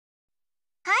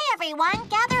everyone,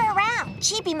 gather around.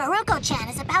 Chibi Maruko Chan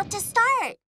is about to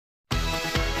start.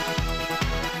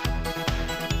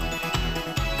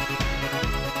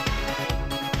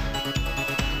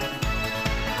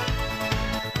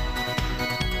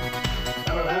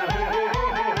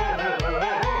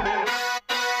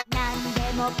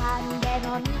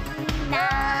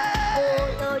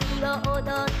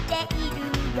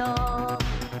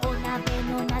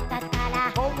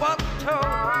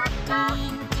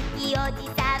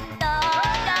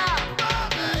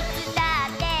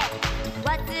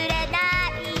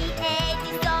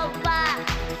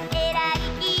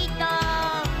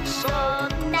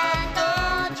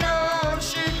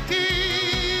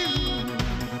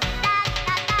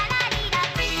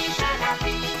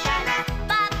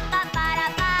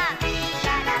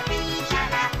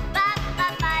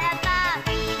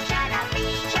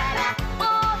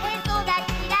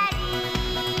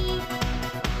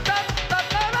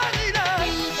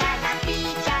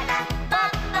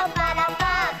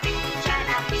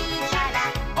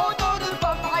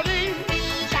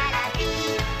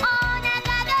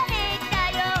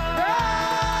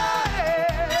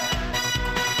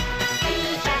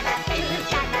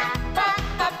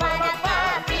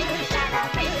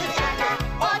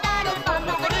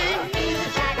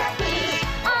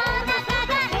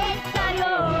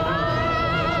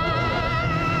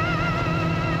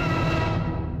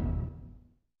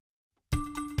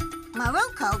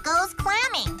 Maruko goes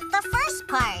clamming, the first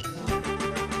part.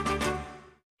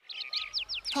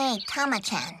 Hey,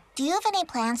 Tama-chan, do you have any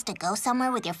plans to go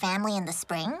somewhere with your family in the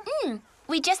spring?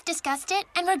 We just discussed it,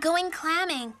 and we're going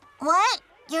clamming. What?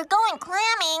 You're going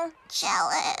clamming?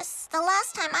 Jealous. The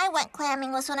last time I went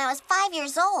clamming was when I was 5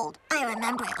 years old. I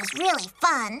remember it was really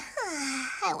fun.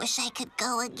 I wish I could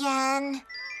go again.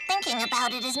 Thinking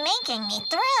about it is making me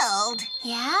thrilled.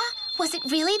 Yeah? Was it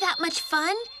really that much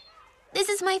fun? This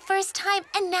is my first time,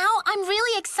 and now I'm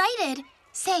really excited.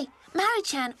 Say,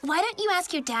 Maru-chan, why don't you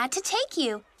ask your dad to take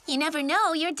you? You never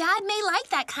know, your dad may like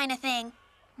that kind of thing.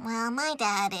 Well, my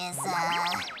dad is,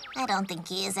 I don't think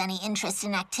he has any interest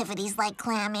in activities like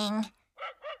clamming.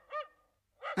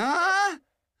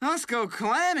 Us go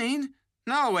clamming?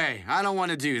 No way, I don't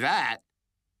want to do that.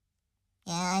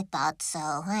 Yeah, I thought so.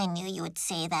 I knew you would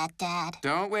say that, Dad.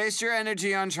 Don't waste your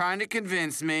energy on trying to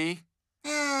convince me.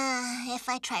 If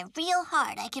I try real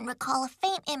hard, I can recall a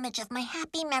faint image of my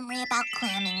happy memory about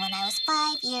clamming when I was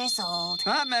 5 years old.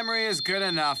 That memory is good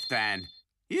enough, then.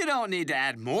 You don't need to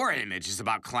add more images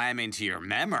about clamming to your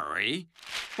memory.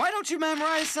 Why don't you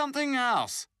memorize something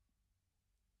else?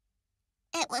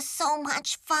 It was so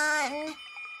much fun.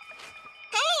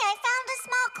 Hey, I found a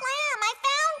small clam. I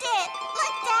found it.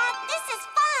 Look, Dad, this is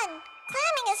fun.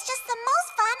 Clamming is just the most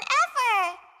fun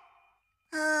ever.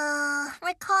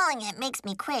 Recalling it makes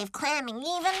me crave clamming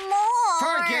even more.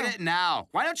 Forget it now.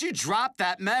 Why don't you drop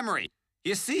that memory?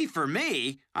 You see, for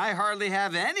me, I hardly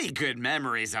have any good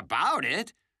memories about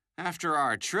it. After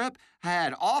our trip, I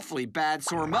had awfully bad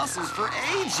sore muscles for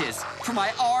ages. From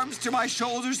my arms to my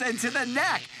shoulders and to the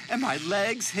neck, and my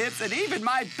legs, hips, and even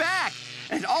my back.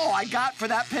 And all I got for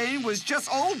that pain was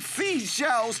just old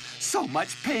seashells. So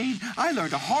much pain, I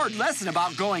learned a hard lesson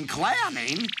about going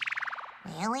clamming.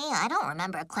 Really? I don't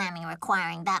remember clamming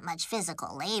requiring that much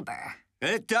physical labor.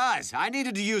 It does. I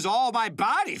needed to use all my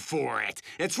body for it.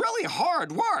 It's really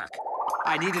hard work.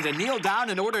 I needed to kneel down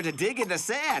in order to dig in the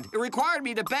sand. It required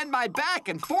me to bend my back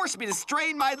and force me to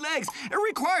strain my legs. It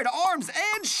required arms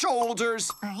and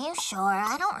shoulders. Are you sure?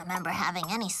 I don't remember having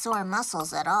any sore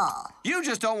muscles at all. You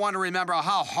just don't want to remember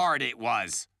how hard it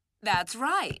was. That's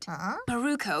right. Huh?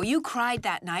 Maruko, you cried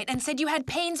that night and said you had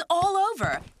pains all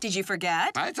over. Did you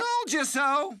forget? I told you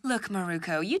so. Look,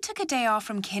 Maruko, you took a day off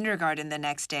from kindergarten the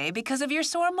next day because of your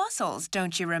sore muscles,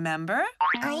 don't you remember?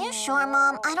 Are you sure,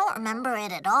 Mom? I don't remember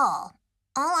it at all.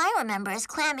 All I remember is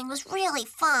clamming was really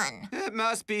fun. It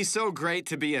must be so great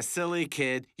to be a silly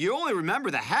kid. You only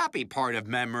remember the happy part of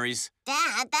memories.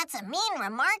 Dad, that's a mean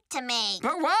remark to make.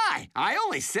 But why? I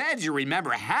only said you remember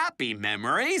happy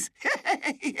memories.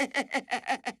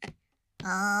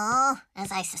 Oh, as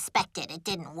I suspected, it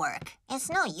didn't work. It's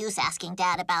no use asking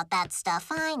Dad about that stuff.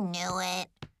 I knew it.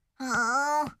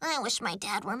 Oh, I wish my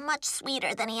dad were much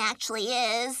sweeter than he actually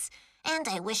is. And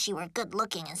I wish he were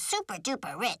good-looking and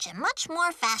super-duper rich and much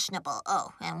more fashionable.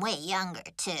 Oh, and way younger,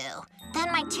 too.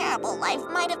 Then my terrible life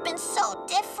might have been so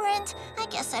different. I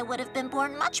guess I would have been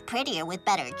born much prettier with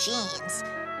better genes.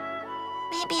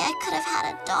 Maybe I could have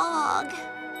had a dog.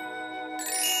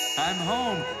 I'm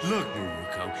home. Look,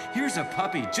 Maruko, here's a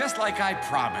puppy just like I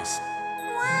promised.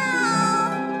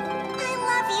 Wow! I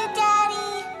love you,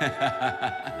 Daddy.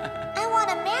 I want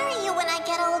to marry you when I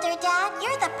get older, Dad.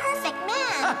 You're the perfect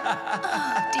man.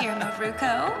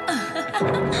 Maruko.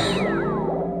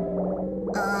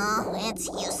 Oh, it's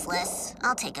useless.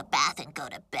 I'll take a bath and go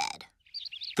to bed.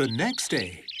 The next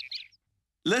day.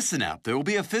 Listen up, there will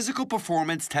be a physical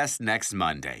performance test next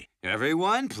Monday.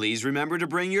 Everyone, please remember to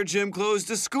bring your gym clothes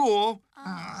to school.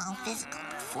 Oh, physical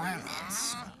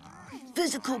performance.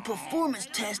 Physical performance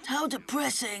test? How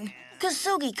depressing.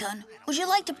 Kasugi-kun, would you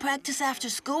like to practice after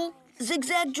school?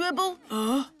 Zigzag dribble?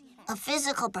 A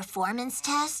physical performance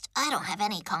test? I don't have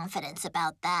any confidence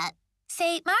about that.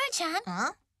 Say, Maru-chan,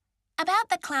 Huh? about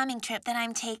the clamming trip that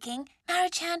I'm taking.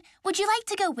 Maru-chan, would you like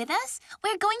to go with us?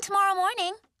 We're going tomorrow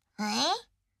morning. Hey?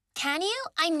 Can you?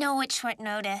 I know it's short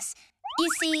notice. You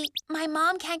see, my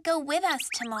mom can't go with us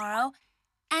tomorrow,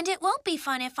 and it won't be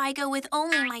fun if I go with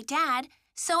only my dad,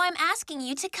 so I'm asking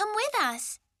you to come with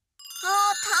us.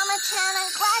 Oh, Tama-chan,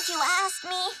 I'm glad you asked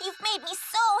me. You've made me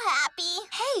so happy.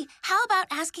 Hey, how about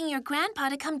asking your grandpa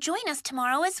to come join us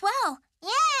tomorrow as well?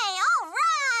 Yay, all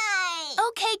right!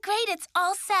 Okay, great, it's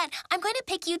all set. I'm going to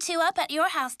pick you two up at your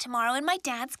house tomorrow in my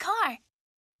dad's car.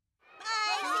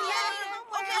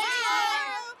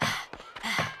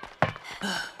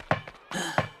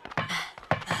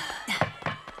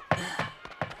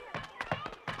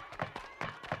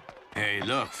 Hey,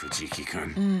 look,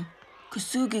 Fujiki-kun.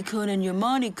 Kasugi-kun and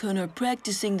Yamane-kun are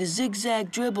practicing the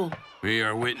zigzag dribble. We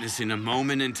are witnessing a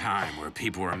moment in time where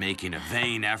people are making a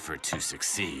vain effort to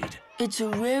succeed. It's a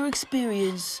rare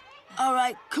experience. All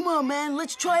right, come on, man,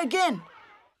 let's try again.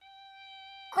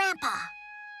 Grandpa,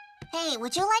 hey,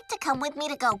 would you like to come with me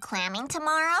to go clamming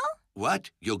tomorrow? What?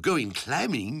 You're going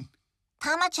clamming?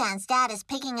 Tama-chan's dad is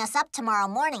picking us up tomorrow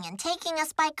morning and taking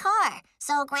us by car.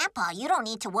 So, Grandpa, you don't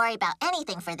need to worry about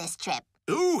anything for this trip.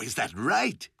 Oh, is that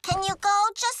right? Can you go?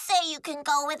 Just say you can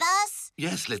go with us.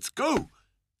 Yes, let's go.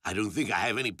 I don't think I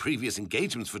have any previous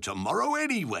engagements for tomorrow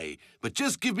anyway. But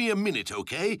just give me a minute,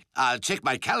 okay? I'll check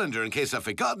my calendar in case I've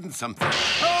forgotten something.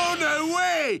 Oh, no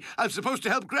way! I'm supposed to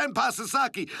help Grandpa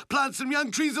Sasaki plant some young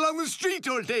trees along the street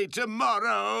all day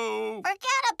tomorrow.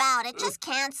 Forget about it. Just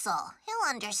cancel. He'll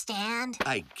understand.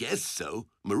 I guess so.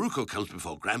 Maruko comes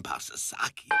before Grandpa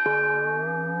Sasaki.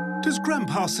 Does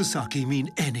Grandpa Sasaki mean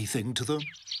anything to them?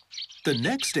 The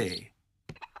next day.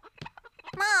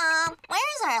 Mom,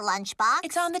 where's our lunchbox?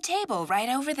 It's on the table right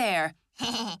over there.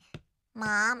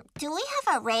 Mom, do we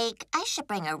have a rake? I should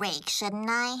bring a rake, shouldn't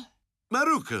I?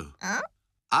 Maruko, Huh?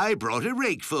 I brought a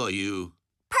rake for you.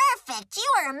 Perfect! You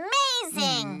are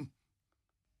amazing!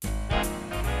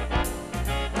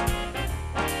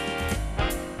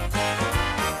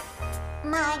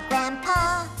 My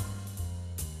grandpa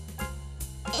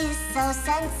is so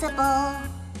sensible.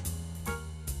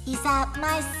 He's at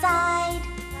my side.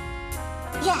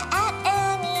 Yeah, at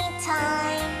any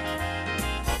time.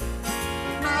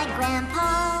 My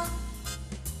grandpa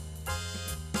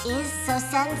is so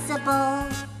sensible.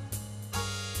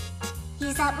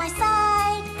 He's at my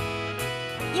side.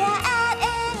 Yeah, at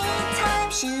any time.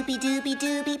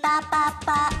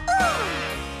 Shooby-dooby-dooby-ba-ba-ba. Ooh!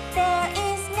 There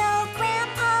is no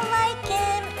grandpa like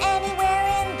him anywhere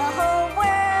in the whole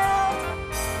world.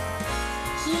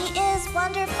 He is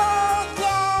wonderful,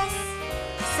 yes.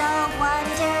 So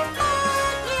wonderful.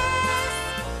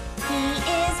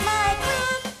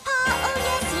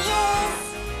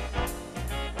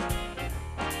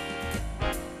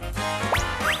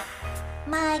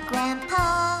 My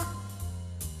grandpa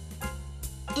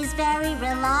is very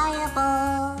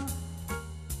reliable.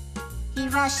 He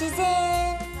rushes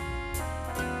in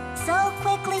so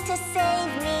quickly to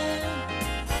save me.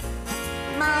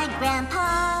 My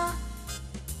grandpa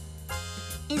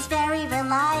is very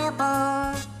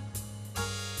reliable.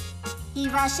 He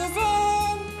rushes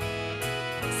in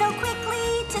so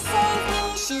quickly to save me.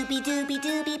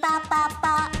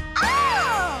 Shooby-dooby-dooby-ba-ba-ba.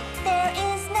 Oh! There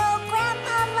is no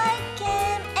grandpa like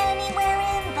him anywhere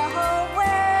in the whole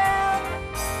world.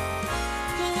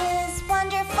 He is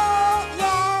wonderful,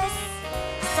 yes.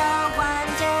 So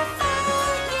wonderful,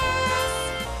 yes.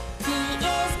 He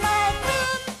is my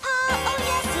grandpa. Oh,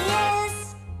 yes, he is.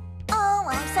 Oh,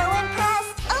 I'm so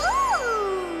impressed. Oh!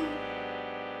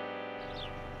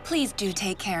 Please do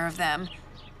take care of them.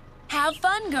 Have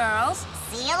fun, girls.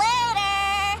 See you later.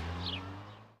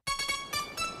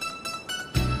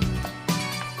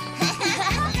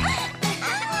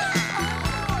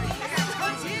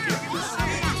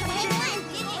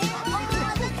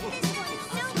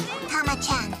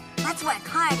 Tama-chan, let's work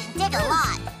hard and dig a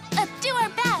lot. Let's do our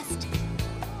best.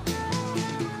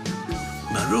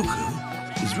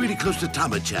 Maruko is really close to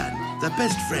Tama-chan. They're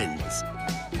best friends.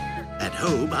 At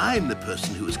home, I'm the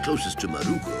person who is closest to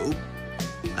Maruko.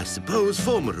 I suppose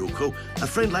for Maruko, a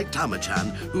friend like Tama-chan,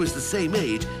 who is the same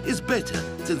age, is better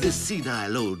than this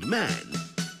senile old man.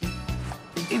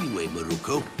 Anyway,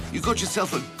 Maruko, you got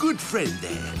yourself a good friend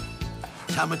there.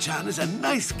 Tama-chan is a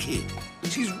nice kid.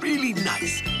 She's really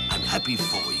nice. I'm happy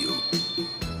for you.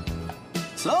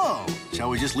 So, shall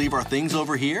we just leave our things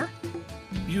over here?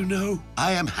 You know,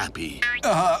 I am happy.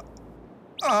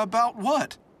 About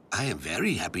what? I am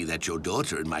very happy that your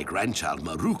daughter and my grandchild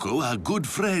Maruko are good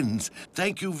friends.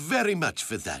 Thank you very much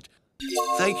for that.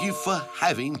 Thank you for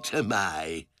having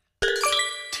Tamae.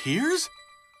 Tears?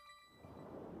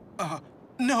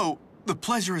 No, the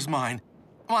pleasure is mine.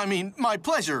 I mean, my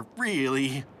pleasure,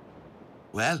 really.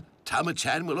 Well,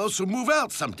 Tama-chan will also move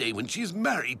out someday when she's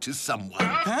married to someone.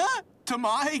 Huh?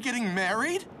 Tamae getting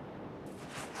married?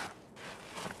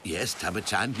 Yes,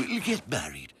 Tama-chan will get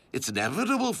married. It's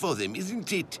inevitable for them,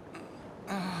 isn't it?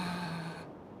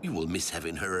 You will miss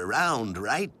having her around,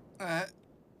 right?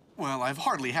 Well, I've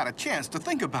hardly had a chance to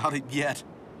think about it yet.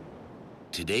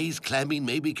 Today's clamming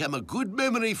may become a good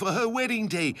memory for her wedding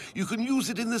day. You can use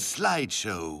it in the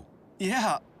slideshow.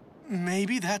 Yeah,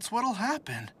 maybe that's what'll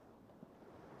happen.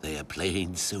 They are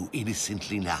playing so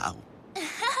innocently now.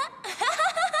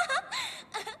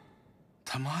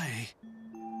 Tamae,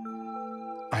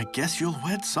 I guess you'll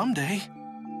wed someday.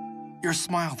 Your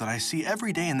smile that I see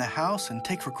every day in the house and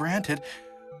take for granted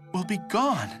will be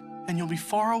gone, and you'll be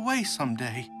far away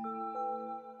someday.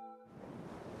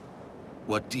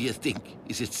 What do you think?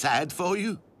 Is it sad for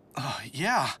you?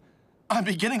 Yeah. I'm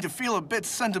beginning to feel a bit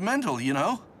sentimental, you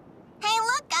know? Hey,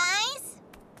 look, guys!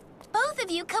 Both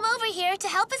of you come over here to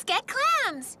help us get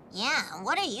clams. Yeah,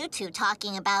 what are you two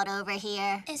talking about over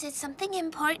here? Is it something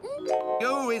important?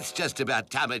 Oh, it's just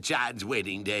about Tama-chan's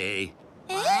wedding day.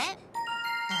 What?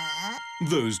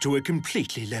 Those two are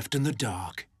completely left in the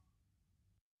dark.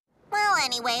 Well,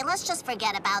 anyway, let's just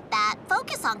forget about that.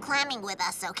 Focus on clamming with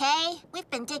us, okay? We've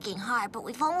been digging hard, but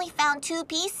we've only found 2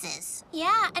 pieces.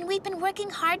 Yeah, and we've been working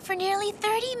hard for nearly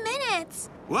 30 minutes.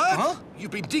 What? Huh?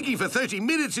 You've been digging for 30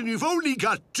 minutes and you've only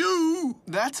got 2?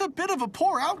 That's a bit of a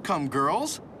poor outcome,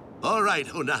 girls. All right,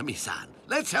 Honami-san.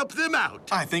 Let's help them out.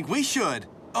 I think we should.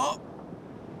 Oh,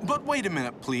 but wait a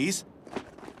minute, please.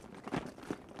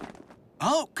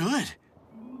 Oh, good.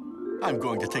 I'm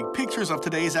going to take pictures of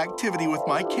today's activity with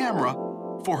my camera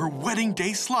for her wedding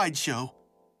day slideshow.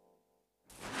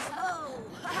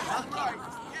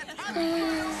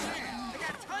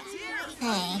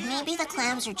 Hey, maybe the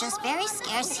clams are just very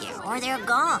scarce here, or they're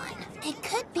gone. It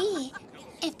could be.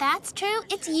 If that's true,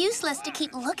 it's useless to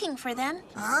keep looking for them.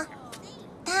 Huh?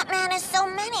 That man is so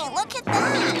many. Look at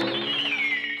that.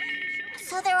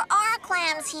 So there are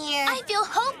clams here. I feel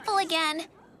hopeful again.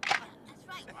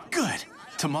 Good.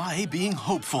 Tamae being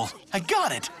hopeful. I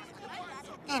got it.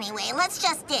 Anyway, let's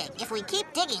just dig. If we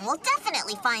keep digging, we'll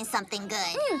definitely find something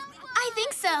good. I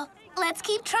think so. Let's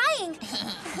keep trying.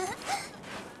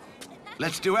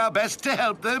 Let's do our best to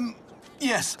help them.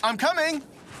 Yes, I'm coming.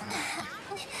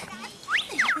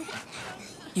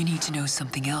 You need to know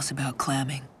something else about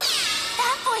clamming.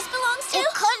 That voice belongs to... It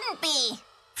couldn't be.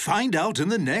 Find out in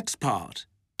the next part.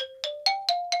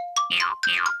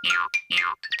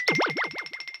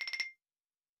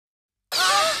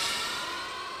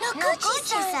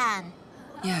 Noguchi-san.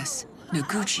 Yes,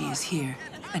 Noguchi is here,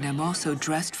 and I'm also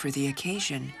dressed for the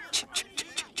occasion.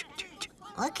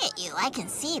 Look at you. I can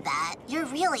see that. You're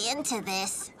really into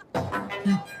this.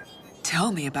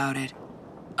 Tell me about it.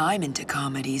 I'm into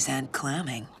comedies and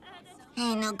clamming.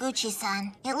 Hey,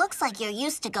 Noguchi-san. It looks like you're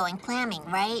used to going clamming,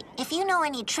 right? If you know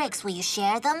any tricks, will you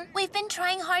share them? We've been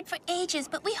trying hard for ages,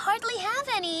 but we hardly have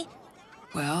any.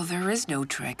 Well, there is no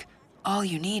trick. All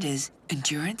you need is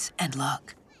endurance and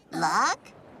luck. Luck?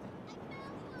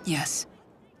 Yes,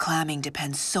 clamming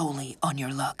depends solely on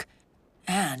your luck.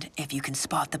 And if you can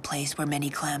spot the place where many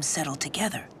clams settle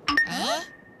together. Eh?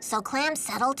 So clams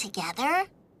settle together?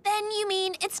 Then you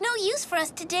mean it's no use for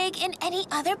us to dig in any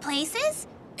other places?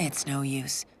 It's no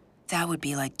use. That would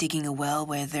be like digging a well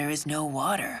where there is no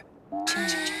water.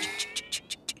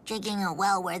 Digging a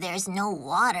well where there's no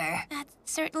water. That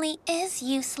certainly is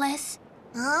useless.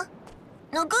 Huh?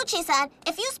 Noguchi-san,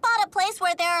 if you spot a place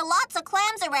where there are lots of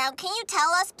clams around, can you tell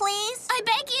us, please? I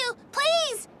beg you,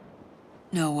 please!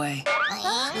 No way.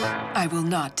 I will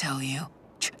not tell you.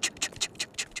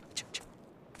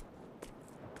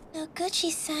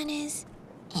 Noguchi-san is...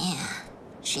 Yeah,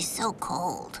 she's so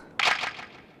cold.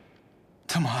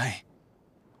 Tamae,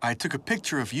 I took a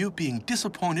picture of you being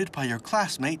disappointed by your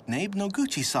classmate named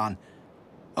Noguchi-san.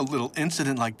 A little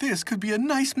incident like this could be a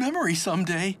nice memory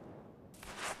someday.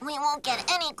 We won't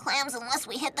get any clams unless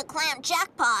we hit the clam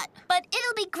jackpot. But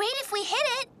it'll be great if we hit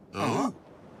it. Oh?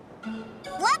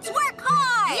 Let's work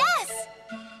hard! Yes!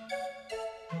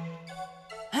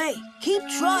 Hey, keep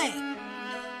trying.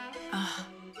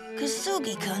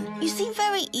 Kasugi-kun, you seem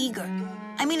very eager.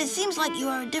 I mean, it seems like you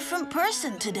are a different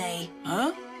person today.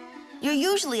 Huh? You're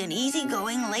usually an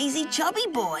easygoing, lazy, chubby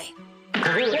boy.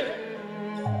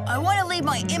 I want to leave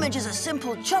my image as a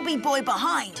simple, chubby boy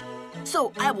behind.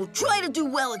 So I will try to do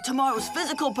well at tomorrow's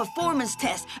physical performance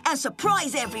test and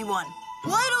surprise everyone.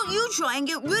 Why don't you try and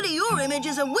get rid of your image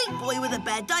as a weak boy with a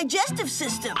bad digestive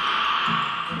system?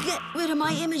 Get rid of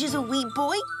my image as a weak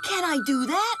boy? Can I do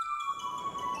that?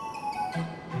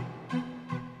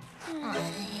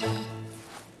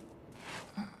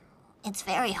 It's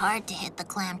very hard to hit the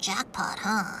clam jackpot,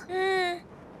 huh?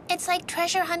 It's like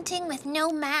treasure hunting with no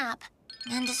map.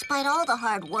 And despite all the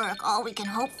hard work, all we can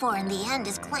hope for in the end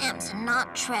is clams and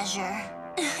not treasure.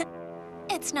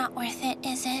 It's not worth it,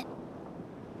 is it?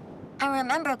 I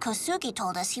remember Kosugi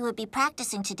told us he would be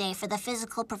practicing today for the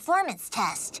physical performance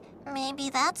test. Maybe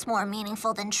that's more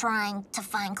meaningful than trying to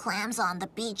find clams on the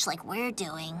beach like we're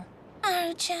doing.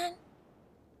 Maruko-chan,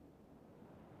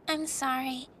 I'm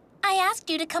sorry. I asked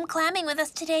you to come clamming with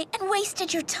us today and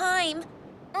wasted your time.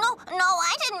 No,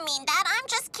 I didn't mean that. I'm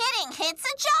just kidding. It's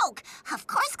a joke. Of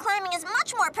course, climbing is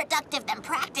much more productive than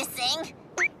practicing.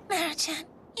 Maruko-chan,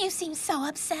 you seem so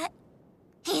upset.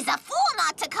 He's a fool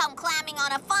not to come clamming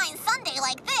on a fine Sunday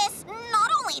like this.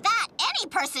 Not only that, any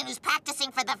person who's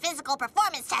practicing for the physical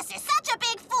performance test is such a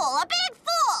big fool, a big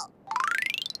fool!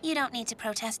 You don't need to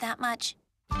protest that much.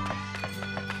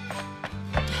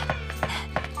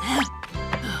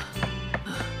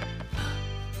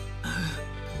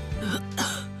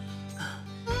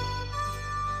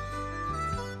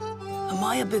 Am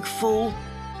I a big fool?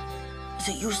 Is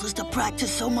it useless to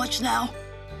practice so much now?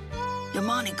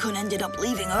 Yamane-kun ended up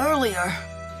leaving earlier.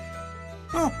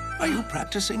 Oh, are you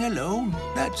practicing alone?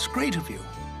 That's great of you.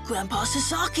 Grandpa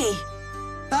Sasaki.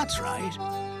 That's right.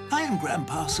 I am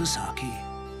Grandpa Sasaki.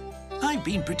 I've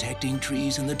been protecting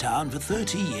trees in the town for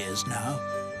 30 years now.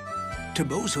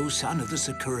 Tomozo, son of the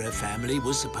Sakura family,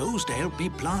 was supposed to help me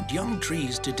plant young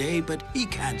trees today, but he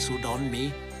canceled on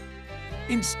me.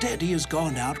 Instead, he has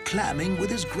gone out clamming with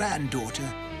his granddaughter.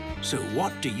 So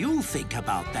what do you think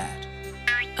about that?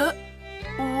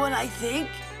 What I think?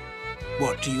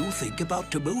 What do you think about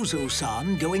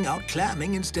Tomozo-san going out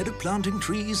clamming instead of planting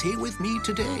trees here with me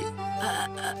today?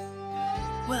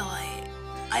 Well,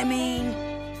 I mean...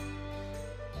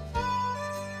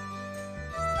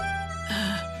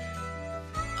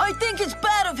 I think it's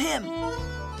bad of him.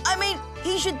 I mean,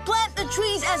 he should plant the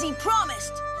trees as he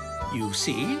promised. You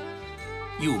see?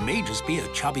 You may just be a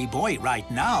chubby boy right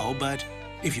now, but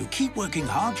if you keep working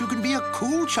hard, you can be a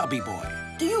cool chubby boy.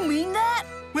 Do you mean that?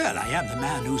 Well, I am the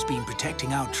man who's been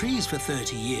protecting our trees for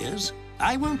 30 years.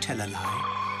 I won't tell a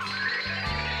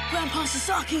lie. Grandpa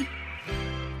Sasaki,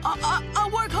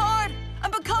 I'll work hard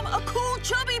and become a cool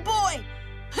chubby boy.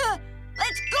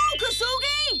 Let's go,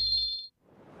 Kasugi!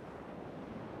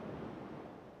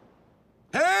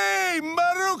 Hey,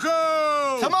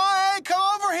 Maruko! Tamae, come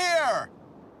over here!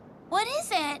 What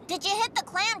is it? Did you hit the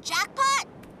clam jackpot?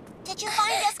 Did you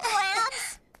find us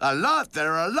clams? A lot.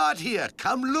 There are a lot here.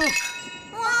 Come look.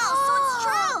 Wow, so it's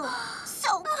true.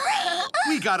 So great.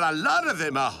 We got a lot of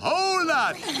them, a whole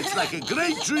lot. It's like a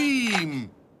great dream.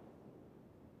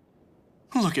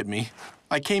 Look at me.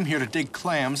 I came here to dig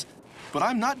clams, but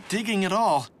I'm not digging at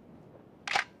all.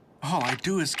 All I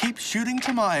do is keep shooting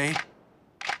Tamae.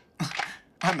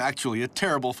 I'm actually a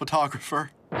terrible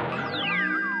photographer.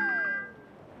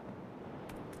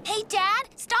 Hey, Dad,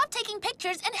 stop taking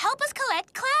pictures and help us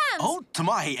collect clams. Oh,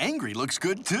 Tamae angry looks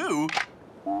good, too.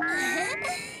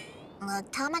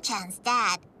 Look, Tama-chan's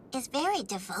dad is very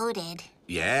devoted.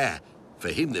 Yeah, for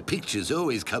him the pictures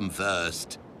always come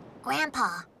first.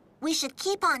 Grandpa, we should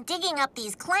keep on digging up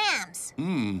these clams.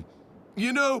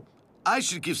 You know, I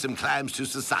should give some clams to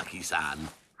Sasaki-san.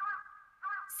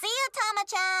 See you,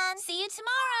 Tama-chan. See you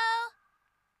tomorrow.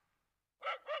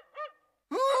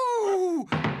 Ooh!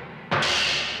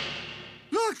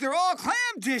 Look, they're all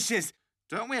clam dishes.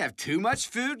 Don't we have too much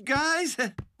food, guys?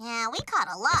 Yeah, we caught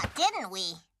a lot, didn't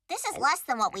we? This is less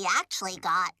than what we actually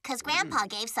got, because Grandpa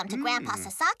gave some to Grandpa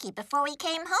Sasaki before we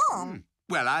came home.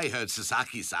 Well, I heard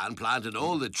Sasaki-san planted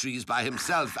all the trees by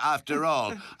himself after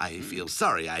all. I feel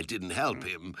sorry I didn't help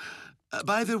him.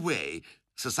 By the way,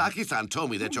 Sasaki-san told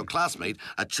me that your classmate,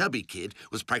 a chubby kid,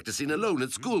 was practicing alone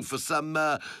at school for some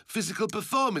physical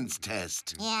performance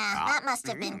test. Yeah, that must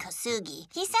have been Kosugi.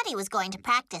 He said he was going to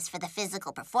practice for the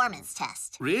physical performance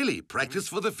test. Really? Practice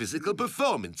for the physical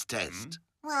performance test?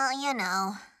 Well, you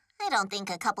know, I don't think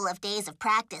a couple of days of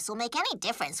practice will make any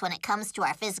difference when it comes to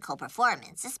our physical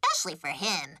performance, especially for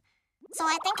him. So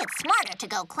I think it's smarter to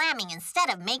go clamming instead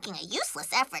of making a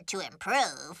useless effort to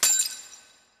improve.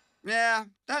 Yeah,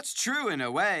 that's true in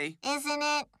a way. Isn't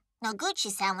it?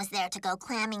 Noguchi-san was there to go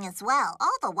clamming as well.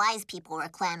 All the wise people were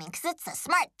clamming because it's a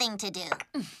smart thing to do.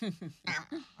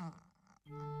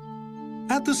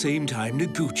 At the same time,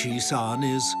 Noguchi-san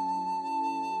is...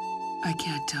 I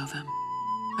can't tell them.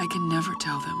 I can never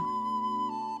tell them.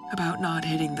 About not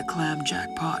hitting the clam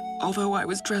jackpot. Although I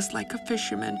was dressed like a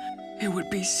fisherman, it would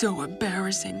be so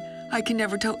embarrassing. I can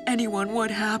never tell anyone what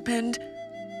happened.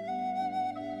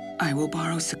 I will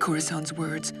borrow Sakura-san's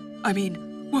words. I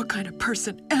mean, what kind of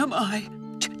person am I?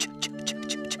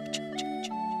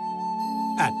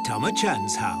 At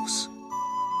Tama-chan's house.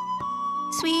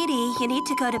 Sweetie, you need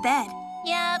to go to bed.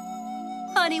 Yep.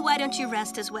 Honey, why don't you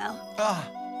rest as well?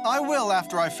 I will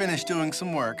after I finish doing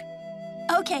some work.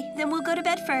 Okay, then we'll go to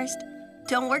bed first.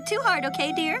 Don't work too hard,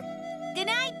 okay, dear? Good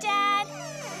night, Dad.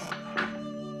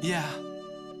 Yeah.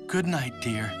 Good night,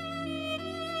 dear.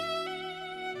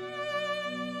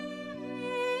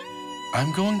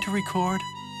 I'm going to record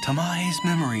Tamae's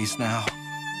memories now.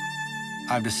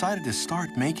 I've decided to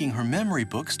start making her memory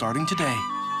book starting today.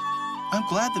 I'm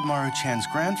glad that Maru-chan's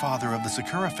grandfather of the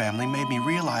Sakura family made me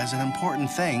realize an important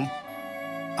thing.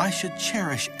 I should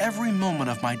cherish every moment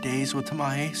of my days with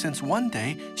Tamae, since one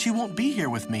day she won't be here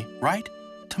with me, right,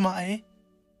 Tamae?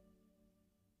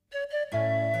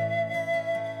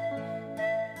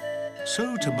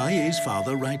 So Tamae's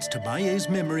father writes Tamae's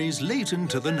memories late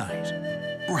into the night.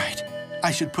 Right.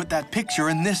 I should put that picture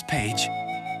in this page.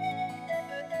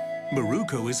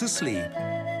 Maruko is asleep.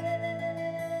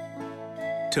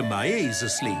 Tamae's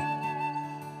asleep.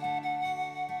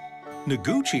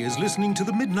 Noguchi is listening to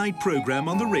the midnight program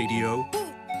on the radio.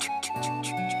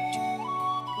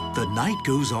 The night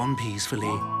goes on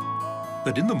peacefully.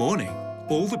 But in the morning,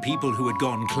 all the people who had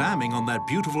gone clamming on that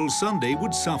beautiful Sunday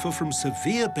would suffer from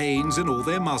severe pains in all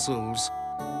their muscles.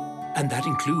 And that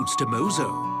includes Tomozo.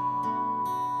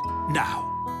 Now,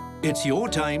 it's your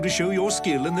time to show your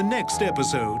skill in the next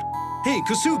episode. Hey,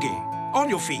 Kasugi, on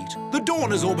your feet. The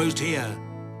dawn is almost here.